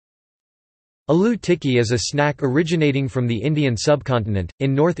Aloo tikki is a snack originating from the Indian subcontinent.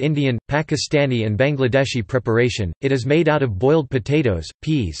 In North Indian, Pakistani, and Bangladeshi preparation, it is made out of boiled potatoes,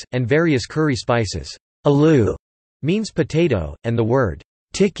 peas, and various curry spices. Aloo means potato, and the word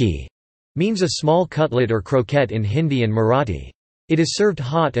tikki means a small cutlet or croquette in Hindi and Marathi. It is served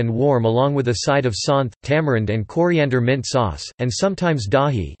hot and warm along with a side of santh, tamarind and coriander mint sauce, and sometimes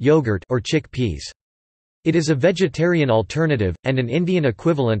dahi yogurt or chickpeas. It is a vegetarian alternative, and an Indian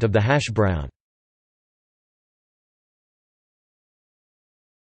equivalent of the hash brown.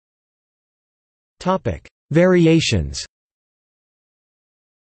 Variations.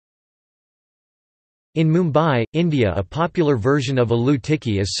 In Mumbai, India, a popular version of aloo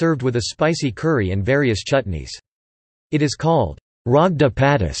tikki is served with a spicy curry and various chutneys. It is called ragda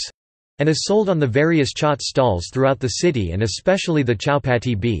patis and is sold on the various chaat stalls throughout the city and especially the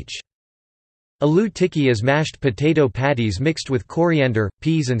Chowpatty beach. Aloo tikki is mashed potato patties mixed with coriander,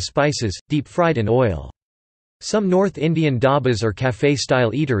 peas and spices, deep-fried in oil. Some North Indian dabas or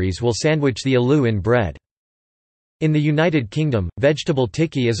café-style eateries will sandwich the aloo in bread. In the United Kingdom, vegetable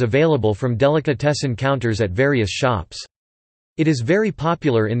tikki is available from delicatessen counters at various shops. It is very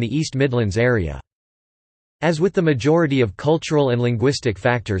popular in the East Midlands area. As with the majority of cultural and linguistic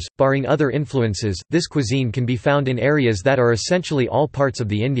factors, barring other influences, this cuisine can be found in areas that are essentially all parts of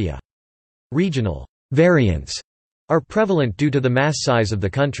the India. Regional variants are prevalent due to the mass size of the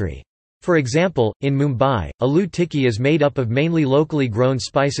country. For example, in Mumbai, aloo tikki is made up of mainly locally grown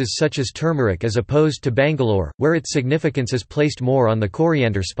spices such as turmeric as opposed to Bangalore, where its significance is placed more on the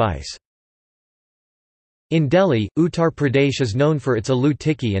coriander spice. In Delhi, Uttar Pradesh is known for its aloo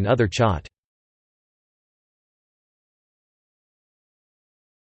tikki and other chaat.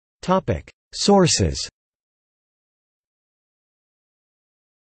 Sources.